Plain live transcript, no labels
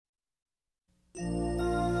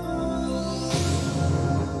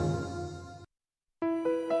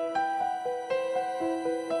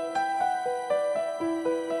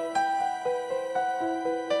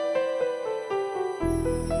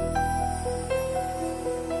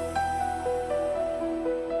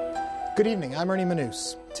Good evening, I'm Ernie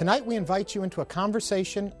Manous. Tonight we invite you into a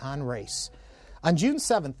conversation on race. On June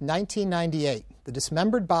 7, 1998, the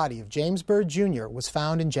dismembered body of James Byrd Jr. was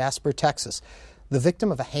found in Jasper, Texas, the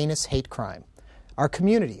victim of a heinous hate crime. Our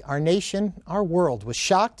community, our nation, our world was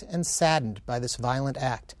shocked and saddened by this violent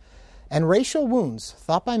act. And racial wounds,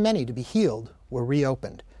 thought by many to be healed, were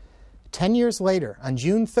reopened. 10 years later, on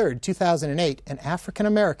June 3, 2008, an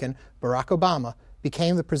African-American, Barack Obama,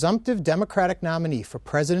 became the presumptive Democratic nominee for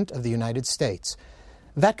President of the United States.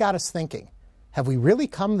 That got us thinking, have we really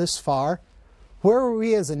come this far? Where are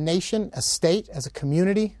we as a nation, a state, as a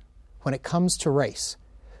community when it comes to race?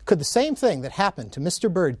 Could the same thing that happened to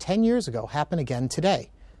Mr. Byrd 10 years ago happen again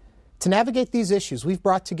today? To navigate these issues, we've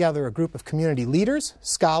brought together a group of community leaders,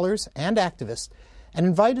 scholars, and activists and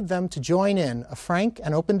invited them to join in a frank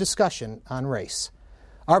and open discussion on race.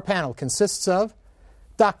 Our panel consists of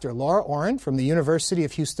Dr. Laura Oren from the University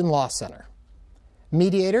of Houston Law Center,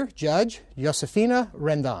 mediator Judge Josefina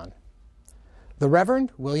Rendon, the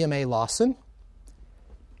Reverend William A. Lawson,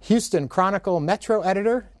 Houston Chronicle Metro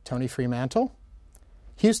editor Tony Fremantle,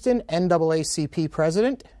 Houston NAACP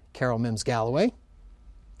President Carol Mims Galloway,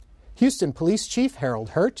 Houston Police Chief Harold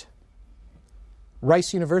Hurt,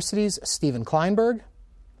 Rice University's Stephen Kleinberg,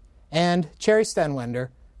 and Cherry Stenwender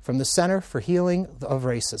from the Center for Healing of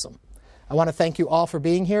Racism. I want to thank you all for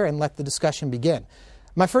being here and let the discussion begin.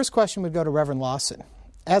 My first question would go to Reverend Lawson.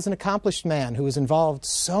 As an accomplished man who was involved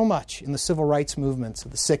so much in the civil rights movements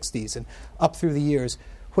of the 60s and up through the years,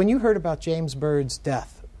 when you heard about James Byrd's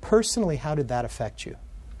death, personally, how did that affect you?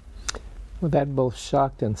 Well, that both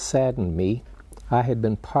shocked and saddened me. I had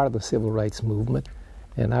been part of the civil rights movement,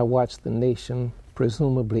 and I watched the nation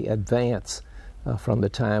presumably advance from the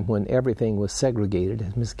time when everything was segregated,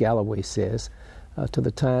 as Ms. Galloway says, to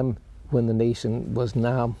the time when the nation was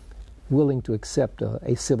now willing to accept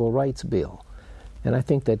a civil rights bill. And I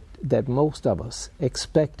think that most of us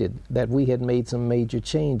expected that we had made some major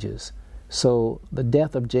changes. So the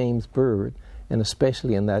death of James Byrd, and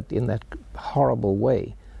especially in that horrible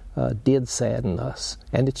way, did sadden us,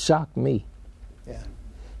 and it shocked me. Yeah.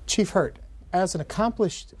 Chief Hurt, as an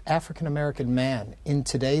accomplished African-American man in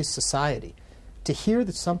today's society, to hear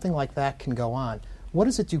that something like that can go on, what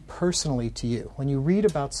does it do personally to you? When you read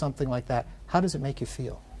about something like that, how does it make you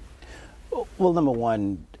feel? Well, number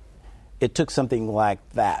one, it took something like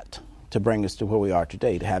that to bring us to where we are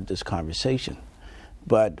today, to have this conversation.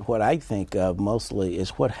 But what I think of mostly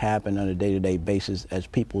is what happened on a day-to-day basis as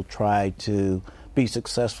people try to be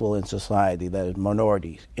successful in society, that is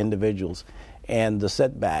minorities, individuals, and the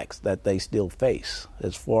setbacks that they still face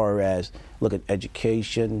as far as look at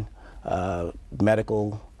education,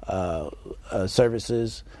 medical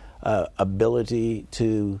services, ability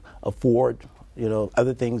to afford,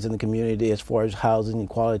 other things in the community as far as housing and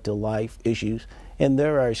quality of life issues. And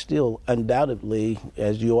there are still undoubtedly,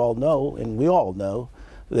 as you all know, and we all know,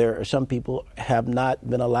 there are some people have not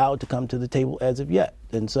been allowed to come to the table as of yet.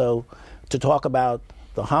 And so to talk about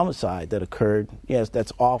the homicide that occurred, yes,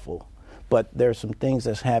 that's awful. But there are some things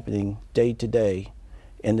that's happening day to day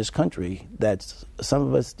in this country that some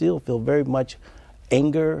of us still feel very much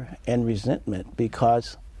anger and resentment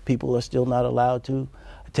because people are still not allowed to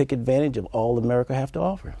take advantage of all America have to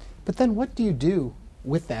offer. But then what do you do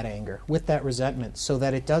with that anger, with that resentment, so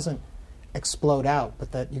that it doesn't explode out,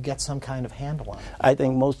 but that you get some kind of handle on it? I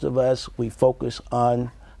think most of us, we focus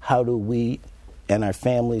on how do we and our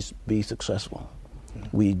families be successful.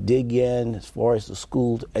 Mm-hmm. We dig in as far as the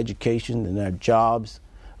school education and our jobs.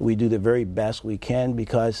 We do the very best we can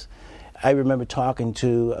because I remember talking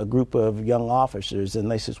to a group of young officers and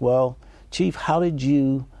they said, well, Chief, how did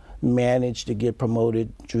you manage to get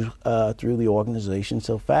promoted through the organization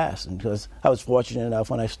so fast? And because I was fortunate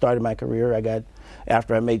enough when I started my career,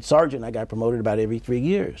 after I made sergeant, I got promoted about every 3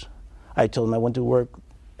 years. I told them I went to work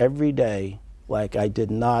every day like I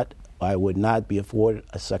would not be afforded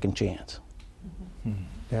a second chance. Mm-hmm.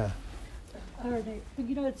 Yeah.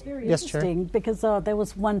 It's very Yes, interesting because there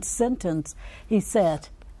was one sentence he said,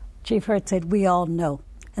 Chief Hurt said, we all know,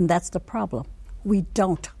 and that's the problem. We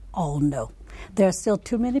don't all know. There are still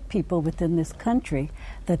too many people within this country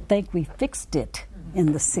that think we fixed it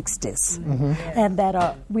in the 60s, mm-hmm. and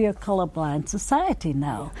that we are colorblind society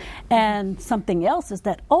now. And something else is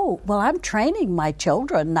that, I'm training my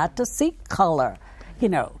children not to see color,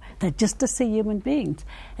 that just to see human beings.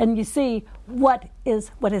 And you see, what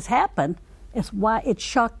has happened is why it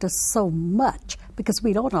shocked us so much, because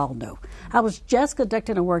we don't all know. I was just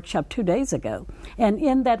conducting a workshop 2 days ago, and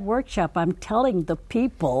in that workshop I'm telling the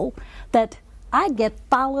people that I get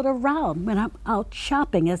followed around when I'm out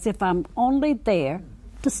shopping as if I'm only there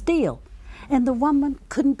to steal. And the woman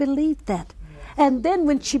couldn't believe that. And then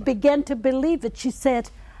when she began to believe it, she said,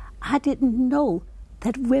 I didn't know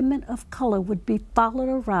that women of color would be followed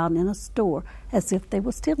around in a store as if they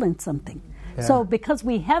were stealing something. Yeah. So because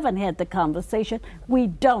we haven't had the conversation, we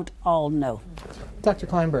don't all know. Dr.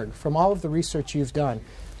 Kleinberg, from all of the research you've done,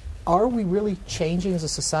 are we really changing as a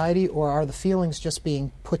society, or are the feelings just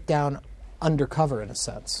being put down undercover in a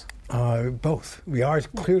sense? Both. We are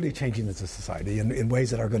clearly changing as a society in ways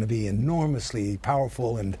that are going to be enormously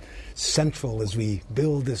powerful and central as we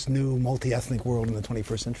build this new multi-ethnic world in the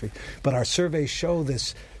 21st century. But our surveys show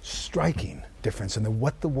this striking difference in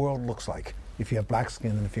what the world looks like if you have black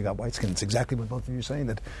skin and if you got white skin. It's exactly what both of you are saying,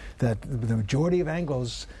 that the majority of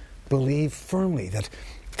Anglos believe firmly that,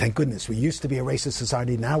 thank goodness, we used to be a racist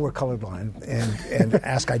society, now we're colorblind, and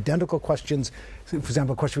ask identical questions. For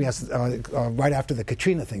example, a question we asked right after the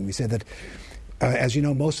Katrina thing, we said that, as you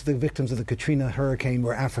know, most of the victims of the Katrina hurricane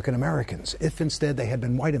were African Americans. If instead they had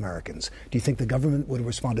been white Americans, do you think the government would have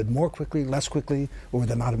responded more quickly, less quickly, or would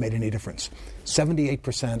that not have made any difference?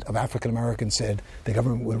 78% of African Americans said the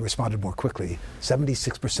government would have responded more quickly.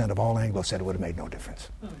 76% of all Anglo said it would have made no difference.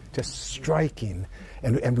 Just striking.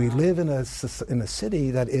 And we live in a city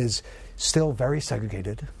that is still very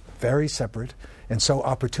segregated, very separate, and so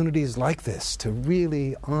opportunities like this to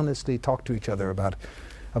really honestly talk to each other about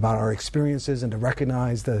our experiences and to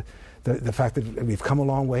recognize the fact that we've come a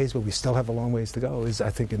long ways, but we still have a long ways to go is, I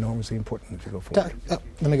think, enormously important to go forward.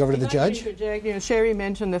 Let me go over to the judge. Sherry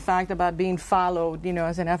mentioned the fact about being followed,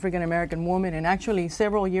 as an African-American woman. And actually,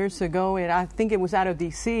 several years ago, and I think it was out of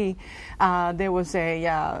D.C., there was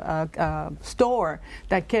a store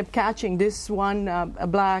that kept catching this one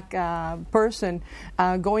black person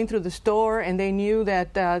going through the store, and they knew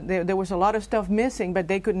that there was a lot of stuff missing, but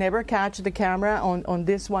they could never catch the camera on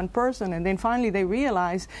this one person. And then finally, they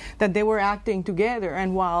realized that they were acting together,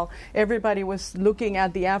 and while everybody was looking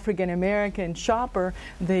at the African American shopper,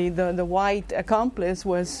 the white accomplice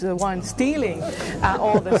was the one stealing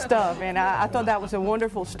all the stuff. And I thought that was a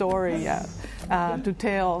wonderful story to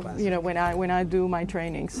tell, when I do my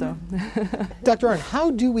training. So, Dr. Arnn,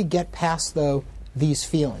 how do we get past though these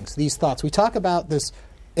feelings, these thoughts? We talk about this,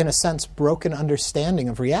 in a sense, broken understanding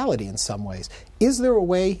of reality in some ways. Is there a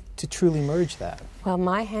way to truly merge that? Well,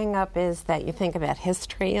 my hang-up is that you think about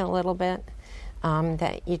history a little bit,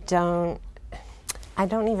 that you don't... I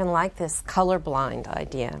don't even like this colorblind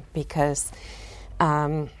idea, because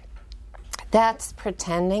that's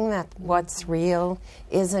pretending that what's real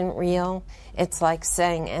isn't real. It's like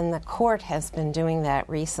saying, and the court has been doing that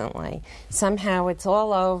recently, somehow it's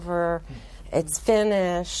all over, it's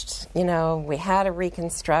finished, we had a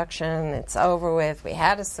Reconstruction, it's over with, we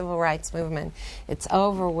had a civil rights movement, it's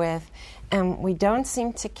over with, and we don't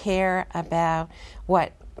seem to care about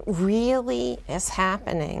what really is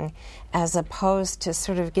happening, as opposed to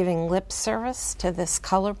sort of giving lip service to this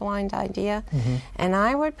colorblind idea. Mm-hmm. And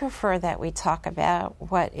I would prefer that we talk about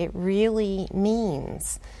what it really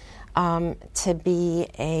means to be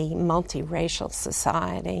a multiracial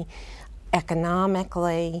society,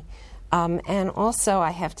 economically, and also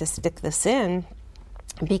I have to stick this in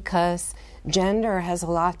because gender has a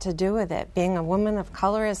lot to do with it. Being a woman of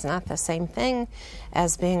color is not the same thing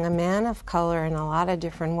as being a man of color in a lot of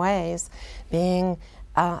different ways. Being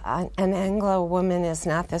an Anglo woman is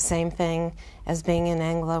not the same thing as being an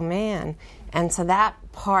Anglo man. And so that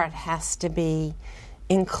part has to be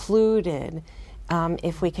included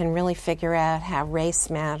if we can really figure out how race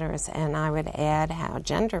matters, and I would add how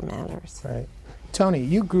gender matters. Right. Tony,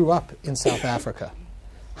 you grew up in South Africa.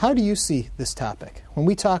 How do you see this topic? When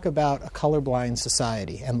we talk about a colorblind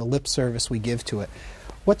society and the lip service we give to it,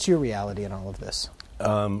 what's your reality in all of this?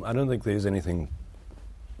 I don't think there's anything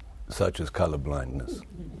such as colorblindness.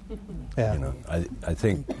 Yeah. I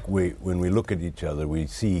think when we look at each other, we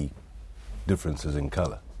see differences in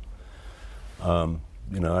color. I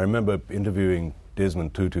remember interviewing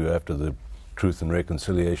Desmond Tutu after the Truth and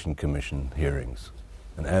Reconciliation Commission hearings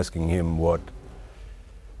and asking him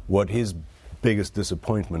what his biggest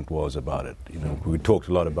disappointment was about it. We talked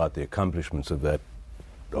a lot about the accomplishments of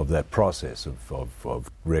that process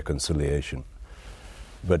of reconciliation,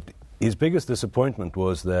 but his biggest disappointment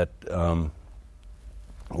was that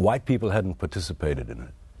white people hadn't participated in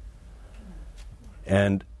it.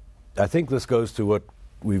 And I think this goes to what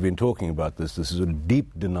we've been talking about. This is a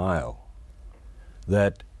deep denial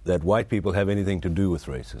that white people have anything to do with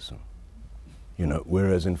racism.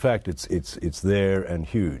 Whereas in fact it's there and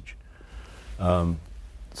huge.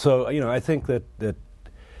 So I think that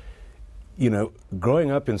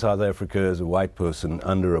growing up in South Africa as a white person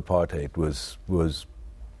under apartheid was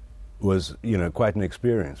quite an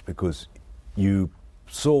experience, because you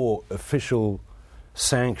saw official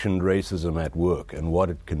sanctioned racism at work and what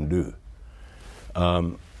it can do.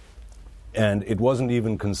 And it wasn't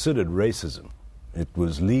even considered racism. It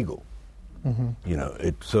was legal. You know,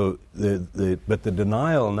 but the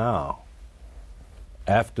denial now,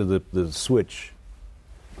 after the switch,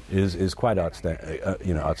 is quite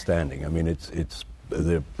outstanding. I mean, it's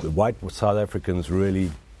the white South Africans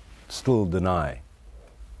really still deny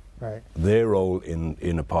their role in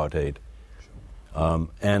apartheid,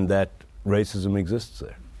 and that racism exists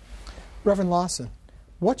there. Reverend Lawson,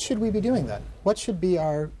 what should we be doing then? What should be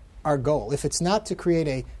our goal? If it's not to create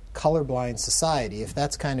a colorblind society, if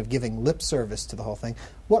that's kind of giving lip service to the whole thing,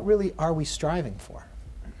 what really are we striving for?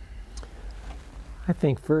 I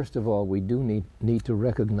think first of all we do need to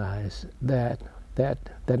recognize that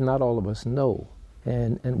not all of us know,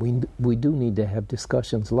 and we do need to have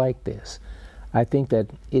discussions like this. I think that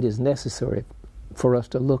it is necessary for us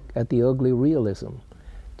to look at the ugly realism.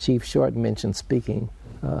 Chief Short mentioned speaking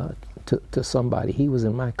to somebody. He was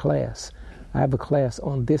in my class. I have a class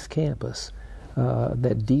on this campus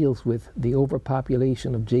that deals with the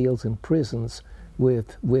overpopulation of jails and prisons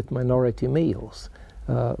with minority males,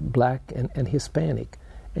 black and Hispanic.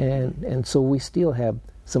 And so we still have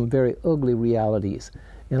some very ugly realities.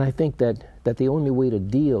 And I think that the only way to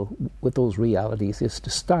deal with those realities is to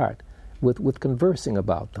start with conversing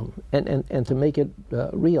about them and to make it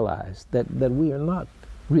realized that we are not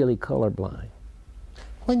really colorblind.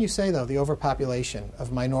 When you say, though, the overpopulation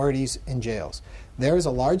of minorities in jails, there is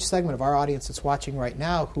a large segment of our audience that's watching right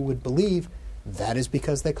now who would believe that is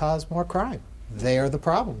because they cause more crime. They are the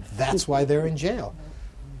problem. That's why they're in jail.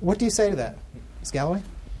 What do you say to that, Ms. Galloway?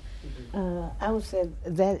 I would say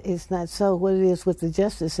that is not so. What it is with the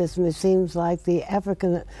justice system, it seems like the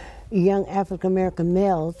young African-American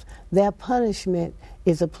males, their punishment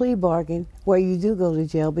is a plea bargain where you do go to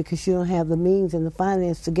jail because you don't have the means and the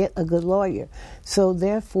finance to get a good lawyer. So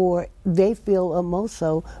therefore, they feel a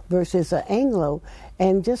moso versus an Anglo.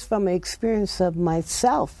 And just from an experience of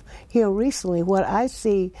myself here recently, what I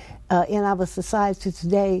see in our society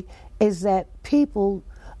today is that people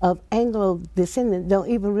of Anglo descendant don't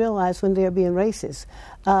even realize when they're being racist.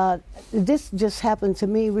 This just happened to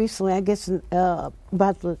me recently, I guess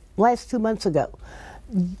about the last 2 months ago.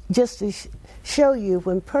 Just to show you,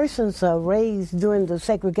 when persons are raised during the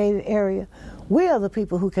segregated area, we are the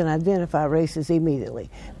people who can identify races immediately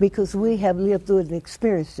because we have lived through it and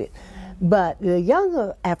experienced it. But the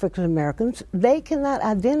younger African Americans, they cannot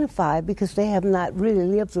identify because they have not really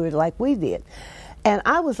lived through it like we did. And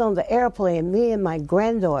I was on the airplane, me and my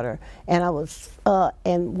granddaughter, and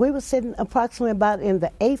and we were sitting approximately about in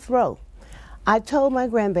the 8th row. I told my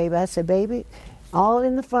grandbaby, I said, baby, all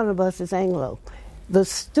in the front of us is Anglo. The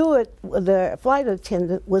steward, the flight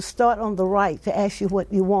attendant, would start on the right to ask you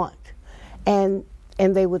what you want. And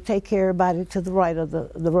they would take care of everybody to the right of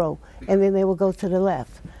the row, and then they would go to the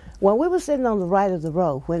left. When we were sitting on the right of the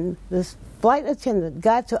row, when this flight attendant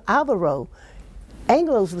got to our row,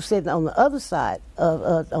 Anglos were sitting on the other side,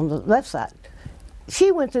 on the left side.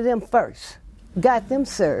 She went to them first, got them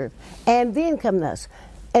served, and then come to us.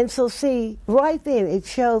 And so, see, right then it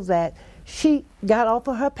shows that she got off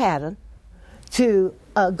of her pattern to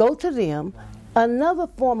go to them. Another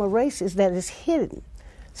form of racism that is hidden.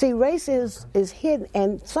 See, racism is hidden,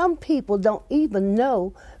 and some people don't even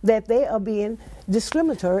know that they are being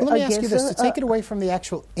discriminatory Let me against ask you this, to take it away from the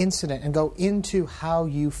actual incident and go into how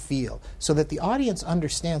you feel so that the audience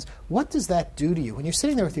understands, what does that do to you? When you're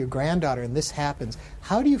sitting there with your granddaughter and this happens,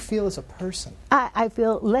 how do you feel as a person? I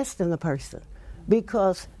feel less than a person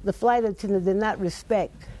because the flight attendant did not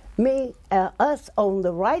respect me, us on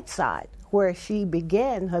the right side where she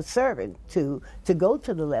began her servant to go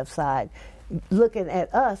to the left side. Looking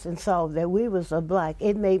at us and saw that we was a black,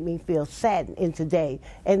 it made me feel saddened in today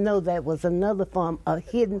and know that was another form of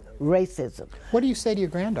hidden racism. What do you say to your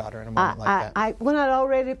granddaughter in a moment like that? When I'd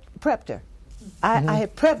already prepped her. I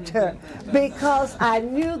had prepped her because I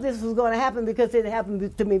knew this was going to happen because it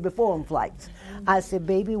happened to me before on flights. I said,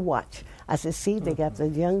 baby, watch. I said, see, they got the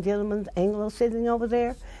young gentleman, Anglo, sitting over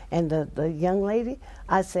there, and the young lady.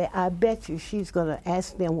 I said, I bet you she's going to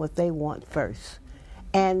ask them what they want first.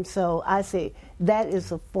 And so I say, that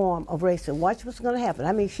is a form of racism. Watch what's going to happen.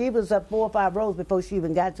 I mean, she was up 4 or 5 rows before she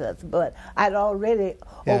even got to us, but I'd already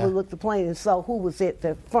overlooked the plane and saw who was at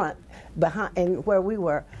the front, behind, and where we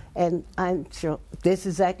were. And I'm sure this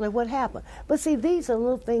is exactly what happened. But see, these are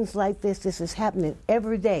little things like this. This is happening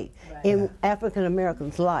every day in African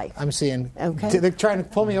Americans' life. I'm seeing. Okay. They're trying to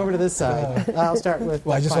pull me over to this side. I'll start with.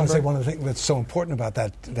 Well, I just want to say one of the things that's so important about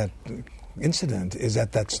that incident is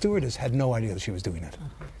that stewardess had no idea that she was doing it.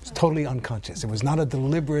 It's totally unconscious. It was not a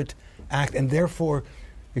deliberate act, and therefore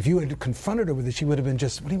If you had confronted her with it, she would have been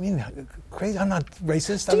just, what do you mean, crazy? I'm not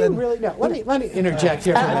racist. Do you really know? Let me interject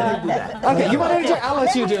here for a minute. Okay, you want to interject? I'll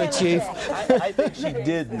let you do it, Chief. I think she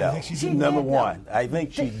did know. Number one, I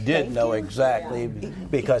think she did know exactly,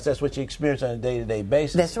 because that's what she experienced on a day-to-day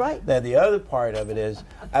basis. That's right. Now, the other part of it is,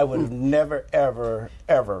 I would have never, ever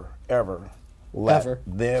let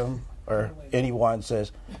them or anyone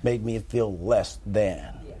says, made me feel less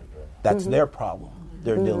than. That's their problem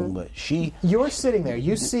they're dealing with. You're sitting there.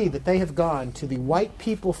 You see that they have gone to the white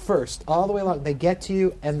people first, all the way along. They get to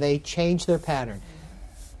you and they change their pattern.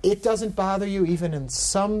 It doesn't bother you, even in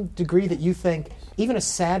some degree, that you think, even a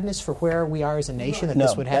sadness for where we are as a nation, that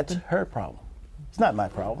this would happen? That's her problem. It's not my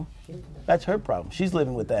problem. That's her problem. She's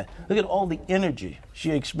living with that. Look at all the energy she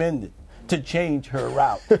expended to change her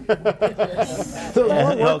route. So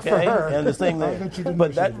it worked for her. And the thing there.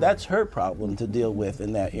 But that's her problem to deal with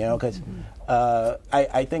in that, because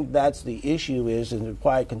I think that's the issue is, and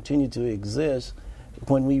why it continue to exist,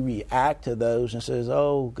 when we react to those and says,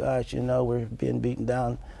 oh, gosh, we're being beaten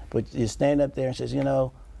down. But you stand up there and says,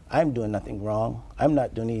 I'm doing nothing wrong. I'm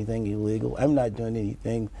not doing anything illegal. I'm not doing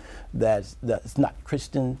anything that's not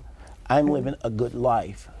Christian. I'm living a good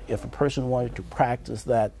life. If a person wanted to practice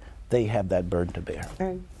that, they have that burden to bear.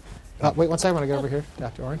 Wait one second. I want to get over here,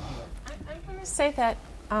 Dr. Oren. I'm going to say that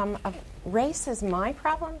race is my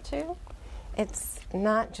problem, too. It's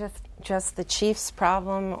not just the chief's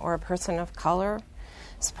problem or a person of color's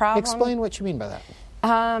problem. Explain what you mean by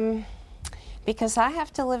that. Because I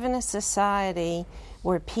have to live in a society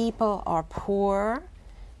where people are poor,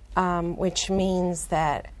 which means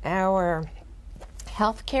that our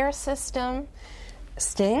healthcare system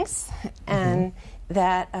stinks, and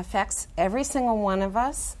that affects every single one of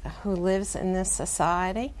us who lives in this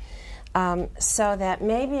society. So that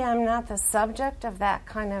maybe I'm not the subject of that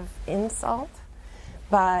kind of insult,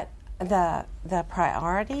 but the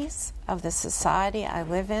priorities of the society I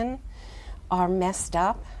live in are messed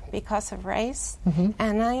up because of race,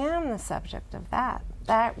 and I am the subject of that.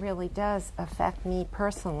 That really does affect me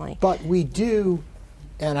personally. But we do,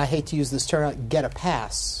 and I hate to use this term, get a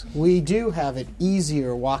pass. We do have it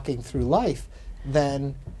easier walking through life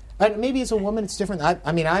than, maybe as a woman it's different.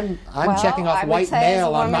 I'm checking off white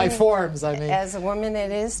male on my forms. As a woman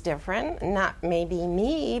it is different. Not maybe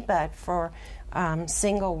me, but for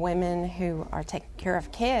single women who are taking care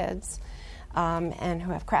of kids and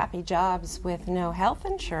who have crappy jobs with no health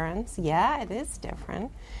insurance, yeah, it is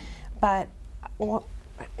different. But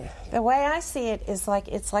the way I see it is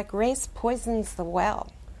it's like race poisons the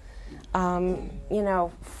well.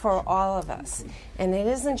 For all of us. And it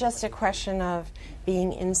isn't just a question of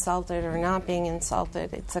being insulted or not being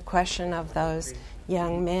insulted. It's a question of those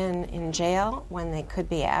young men in jail when they could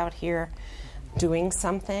be out here doing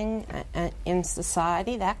something in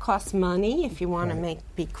society. That costs money if you want to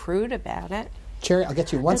be crude about it. Cherry, I'll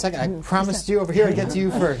get you in 1 second. I promised you over here I'd get to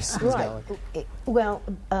you first. Right. Well,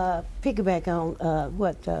 piggyback on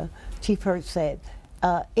what Chief Hurt said.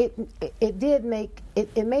 It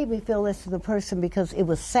made me feel less of the person because it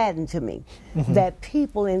was saddened to me that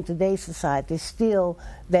people in today's society still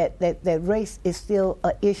that race is still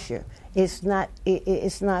an issue. It's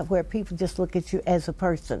not where people just look at you as a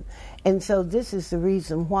person. And so this is the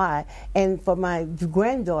reason why, and for my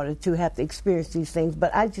granddaughter to have to experience these things, but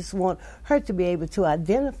I just want her to be able to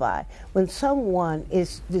identify when someone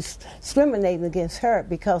is discriminating against her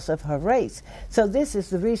because of her race. So this is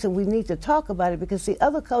the reason we need to talk about it, because the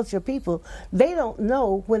other culture people, they don't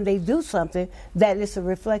know when they do something that it's a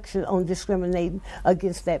reflection on discriminating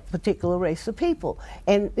against that particular race of people.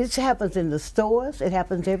 And it happens in the stores, it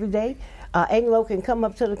happens every day. Anglo can come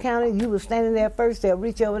up to the counter, you were standing there first, they'll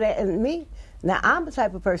reach over there, and me, now I'm the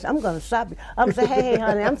type of person, I'm going to stop you. I'm going to say, hey,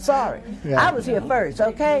 honey, I'm sorry. Yeah. I was here first,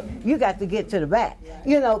 okay? You got to get to the back.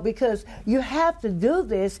 Because you have to do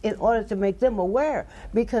this in order to make them aware,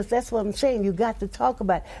 because that's what I'm saying. You got to talk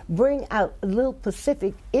about, bring out little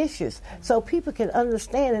specific issues so people can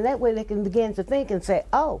understand, and that way they can begin to think and say,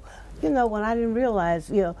 oh, when I didn't realize,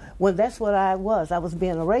 when that's what I was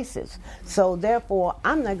being a racist. So therefore,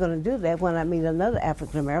 I'm not going to do that when I meet another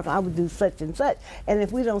African American. I would do such and such. And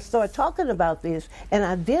if we don't start talking about this and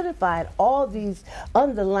identify all these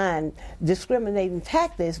underlying discriminating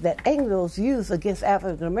tactics that Anglos use against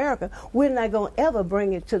African American, we're not going to ever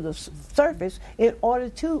bring it to the surface in order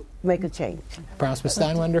to make a change. Promise Ms.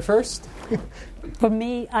 Steinwender first. For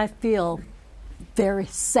me, I feel very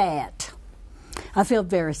sad. I feel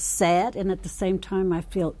very sad, and at the same time, I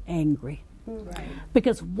feel angry. Right.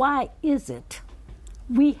 Because why is it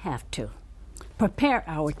we have to? prepare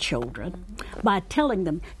our children by telling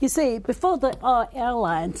them. You see, before the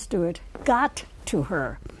airline steward got to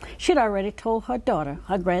her, she'd already told her daughter,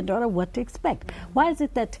 her granddaughter, what to expect. Why is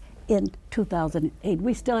it that in 2008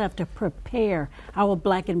 we still have to prepare our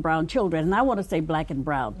black and brown children? And I want to say black and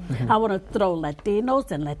brown. I want to throw Latinos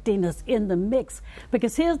and Latinas in the mix,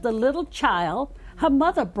 because here's the little child. Her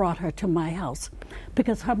mother brought her to my house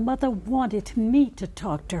because her mother wanted me to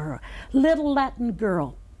talk to her. Little Latin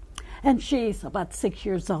girl. And she's about 6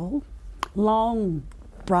 years old, long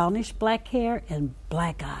brownish black hair and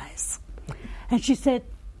black eyes. And she said,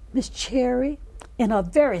 Miss Cherry, in a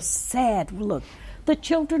very sad look, the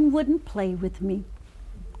children wouldn't play with me.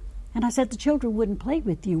 And I said, the children wouldn't play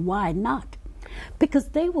with you. Why not? Because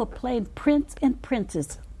they were playing Prince and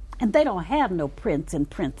Princess. And they don't have no prince and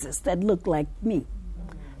princess that look like me.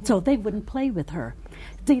 So they wouldn't play with her.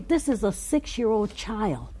 See, this is a 6-year-old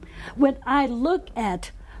child. When I look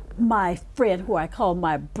at my friend, who I call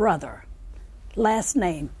my brother, last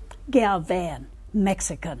name, Galvan,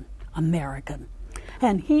 Mexican, American,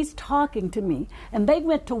 and he's talking to me, and they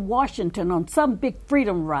went to Washington on some big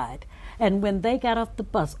freedom ride, and when they got off the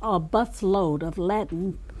bus, a busload of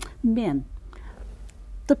Latin men,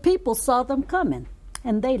 the people saw them coming,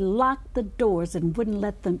 and they locked the doors and wouldn't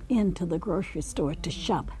let them into the grocery store to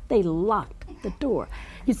shop. They locked the door.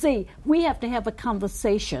 You see, we have to have a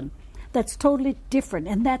conversation that's totally different,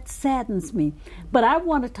 and that saddens me. But I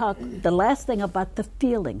want to talk, the last thing, about the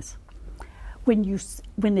feelings. When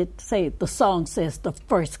the song says the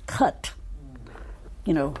first cut,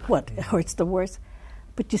 you know what, it hurts the worst.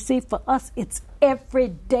 But you see, for us, it's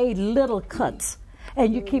everyday little cuts.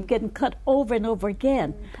 And you keep getting cut over and over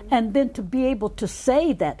again. And then to be able to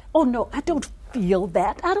say that, oh no, I don't feel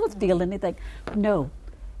that. I don't feel anything. No,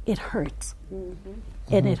 it hurts.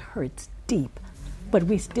 And it hurts deep. But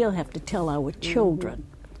we still have to tell our children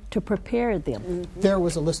to prepare them. There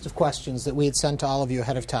was a list of questions that we had sent to all of you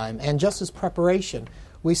ahead of time. And just as preparation,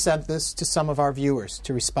 we sent this to some of our viewers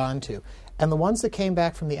to respond to. And the ones that came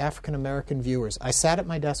back from the African American viewers, I sat at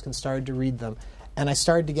my desk and started to read them. And I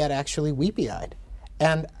started to get actually weepy-eyed.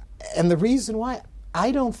 And the reason why,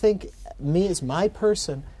 I don't think me as my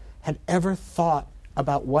person had ever thought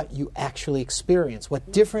about what you actually experience,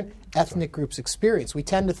 what different ethnic groups experience. We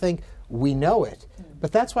tend to think we know it,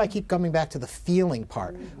 but that's why I keep coming back to the feeling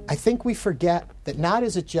part. I think we forget that not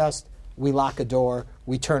is it just we lock a door,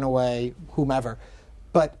 we turn away, whomever,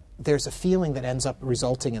 but there's a feeling that ends up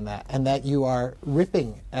resulting in that, and that you are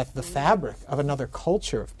ripping at the fabric of another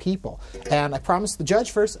culture of people. And I promised the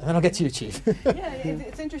judge first, and then I'll get to you, Chief. Yeah,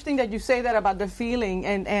 it's interesting that you say that about the feeling,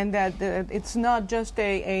 and that it's not just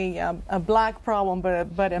a black problem,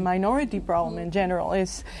 but a minority problem in general.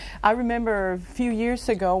 I remember a few years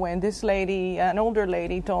ago when this lady, an older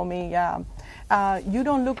lady, told me, you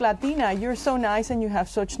don't look Latina, you're so nice and you have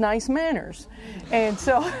such nice manners. And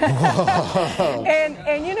so,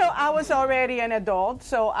 and you know, I was already an adult,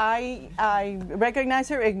 so I recognized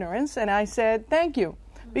her ignorance and I said, thank you,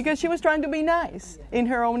 because she was trying to be nice in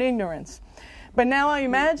her own ignorance. But now I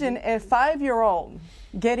imagine a 5-year-old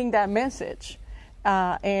getting that message.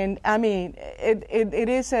 And I mean, it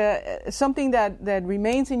is something that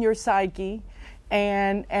remains in your psyche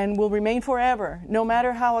and will remain forever, no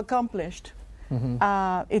matter how accomplished.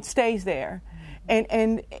 It stays there.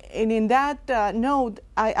 And in that note,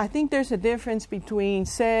 I think there's a difference between,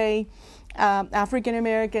 say, African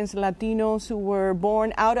Americans, Latinos who were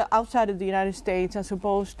born outside of the United States as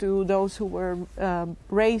opposed to those who were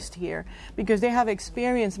raised here, because they have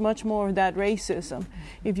experienced much more of that racism.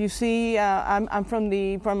 If you see, I'm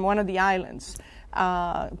from one of the islands,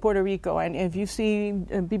 Puerto Rico, and if you see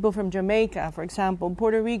people from Jamaica, for example,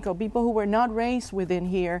 Puerto Rico, people who were not raised within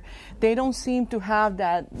here, they don't seem to have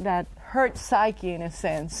that hurt psyche, in a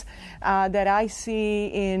sense, that I see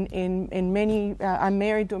in many. I'm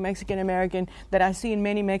married to a Mexican American, that I see in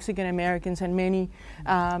many Mexican Americans and many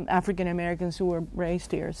African Americans who were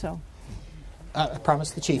raised here. So. I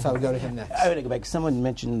promised the Chief I would go to him next. I would go back. Someone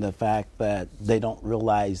mentioned the fact that they don't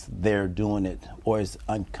realize they're doing it, or it's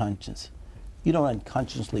unconscious. You don't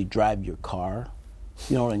unconsciously drive your car.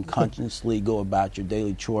 You don't unconsciously go about your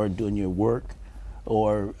daily chore doing your work,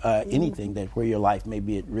 or anything that where your life may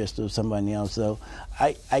be at risk of somebody else. So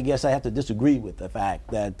I guess I have to disagree with the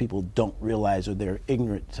fact that people don't realize, or they're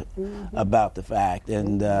ignorant about the fact,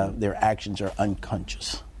 and their actions are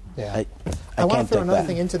unconscious. Yeah. I want to throw another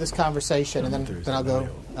thing into this conversation, and then I'll go.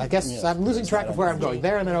 I guess I'm losing track of where I'm going,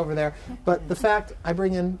 there and then over there. But the fact I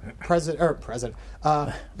bring in nominee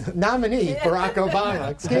Barack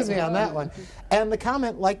Obama, excuse me on that one, and the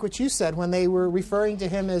comment, like what you said, when they were referring to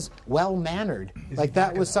him as well-mannered, like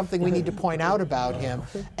that was something we need to point out about him.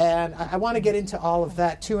 And I want to get into all of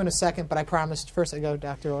that, too, in a second, but I promised first I go,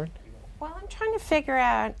 Dr. Orrin. Well, I'm trying to figure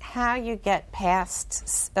out how you get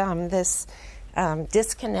past this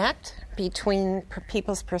disconnect between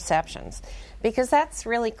people's perceptions, because that's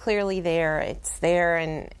really clearly there. It's there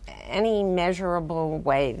in any measurable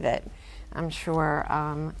way that I'm sure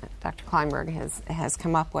Dr. Kleinberg has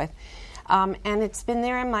come up with. And it's been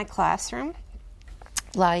there in my classroom.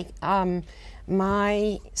 Like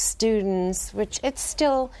my students, which it's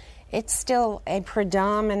still a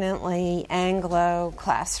predominantly Anglo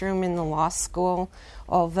classroom in the law school,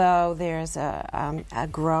 although there's a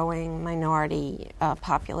growing minority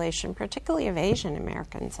population, particularly of Asian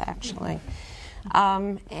Americans, actually.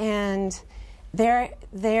 And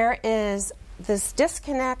there is this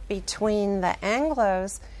disconnect between the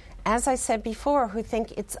Anglos, as I said before, who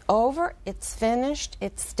think it's over, it's finished,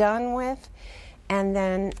 it's done with, and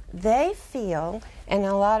then they feel, and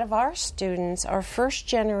a lot of our students are first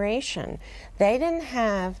generation, they didn't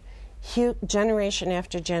have generation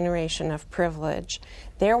after generation of privilege.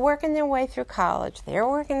 They're working their way through college, they're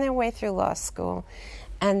working their way through law school,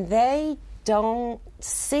 and they don't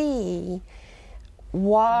see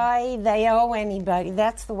why they owe anybody.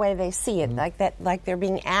 That's the way they see it, like that, like they're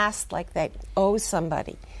being asked like they owe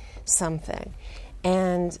somebody something.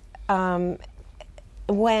 And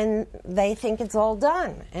when they think it's all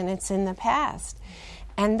done and it's in the past.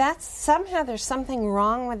 And that's somehow there's something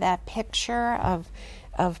wrong with that picture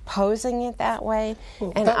of posing it that way.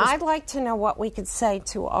 Well, and I'd like to know what we could say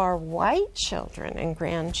to our white children and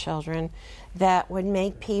grandchildren that would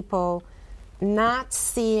make people not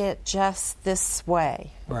see it just this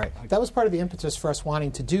way. Right. That was part of the impetus for us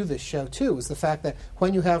wanting to do this show, too, is the fact that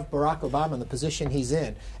when you have Barack Obama in the position he's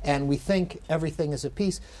in, and we think everything is at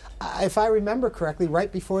peace, if I remember correctly,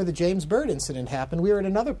 right before the James Byrd incident happened, we were at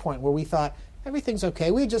another point where we thought, everything's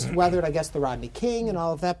okay. We just weathered, I guess, the Rodney King and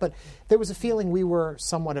all of that, but there was a feeling we were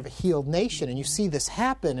somewhat of a healed nation, and you see this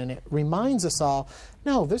happen, and it reminds us all,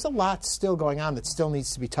 no, there's a lot still going on that still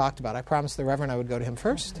needs to be talked about. I promised the Reverend I would go to him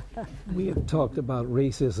first. We have talked about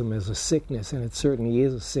racism as a sickness, and it certainly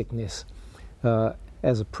is a sickness.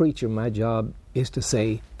 As a preacher, my job is to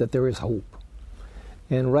say that there is hope.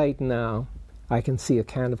 And right now, I can see a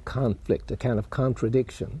kind of conflict, a kind of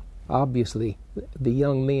contradiction. Obviously, the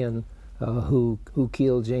young men who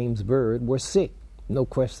killed James Byrd were sick, no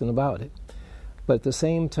question about it. But at the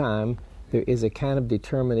same time, there is a kind of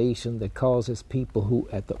determination that causes people who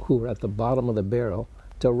are at the bottom of the barrel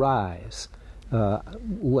to rise.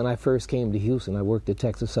 When I first came to Houston, I worked at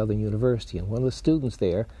Texas Southern University, and one of the students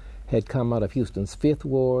there had come out of Houston's Fifth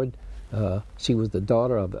Ward. She was the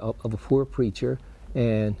daughter of a poor preacher,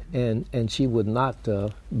 and she would not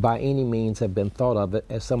by any means have been thought of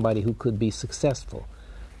as somebody who could be successful.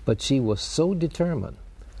 But she was so determined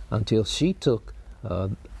until she took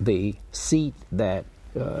the seat that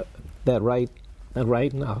right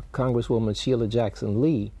now Congresswoman Sheila Jackson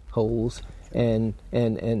Lee holds, and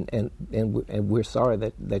we're sorry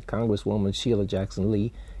that Congresswoman Sheila Jackson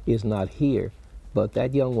Lee is not here. But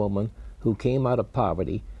that young woman who came out of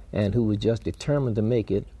poverty and who was just determined to make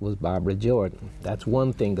it was Barbara Jordan. That's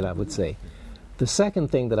one thing that I would say. The second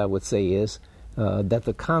thing that I would say is that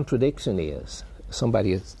the contradiction is,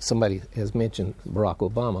 somebody has mentioned Barack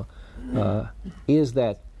Obama, is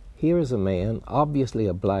that here is a man, obviously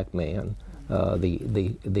a black man,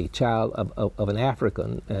 the child of an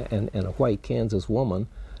African and a white Kansas woman,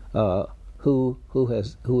 who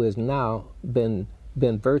has now been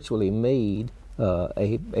virtually made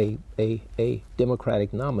a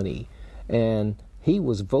Democratic nominee, and he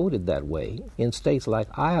was voted that way in states like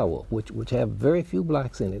Iowa, which have very few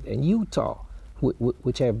blacks in it, and Utah,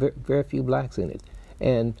 which have very few blacks in it.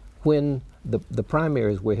 And when the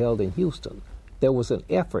primaries were held in Houston, there was an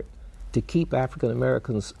effort to keep African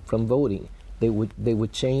Americans from voting. They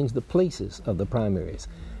would change the places of the primaries,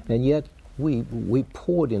 and yet we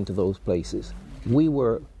poured into those places. We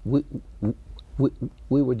were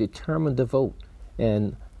determined to vote,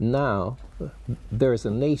 and now there's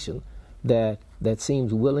a nation that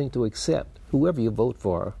seems willing to accept whoever you vote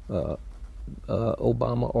for,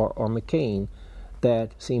 Obama or McCain,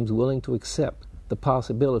 that seems willing to accept the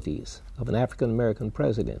possibilities of an African American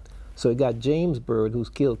president. So you got James Byrd, who's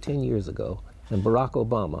killed 10 years ago, and Barack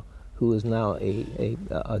Obama, who is now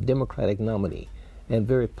a Democratic nominee, and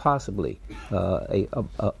very possibly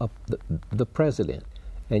the president.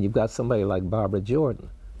 And you've got somebody like Barbara Jordan,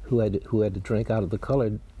 who had to drink out of the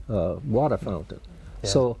colored water fountain. Yeah.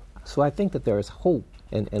 So I think that there is hope,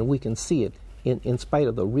 and we can see it in spite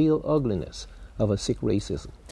of the real ugliness of a sick racism.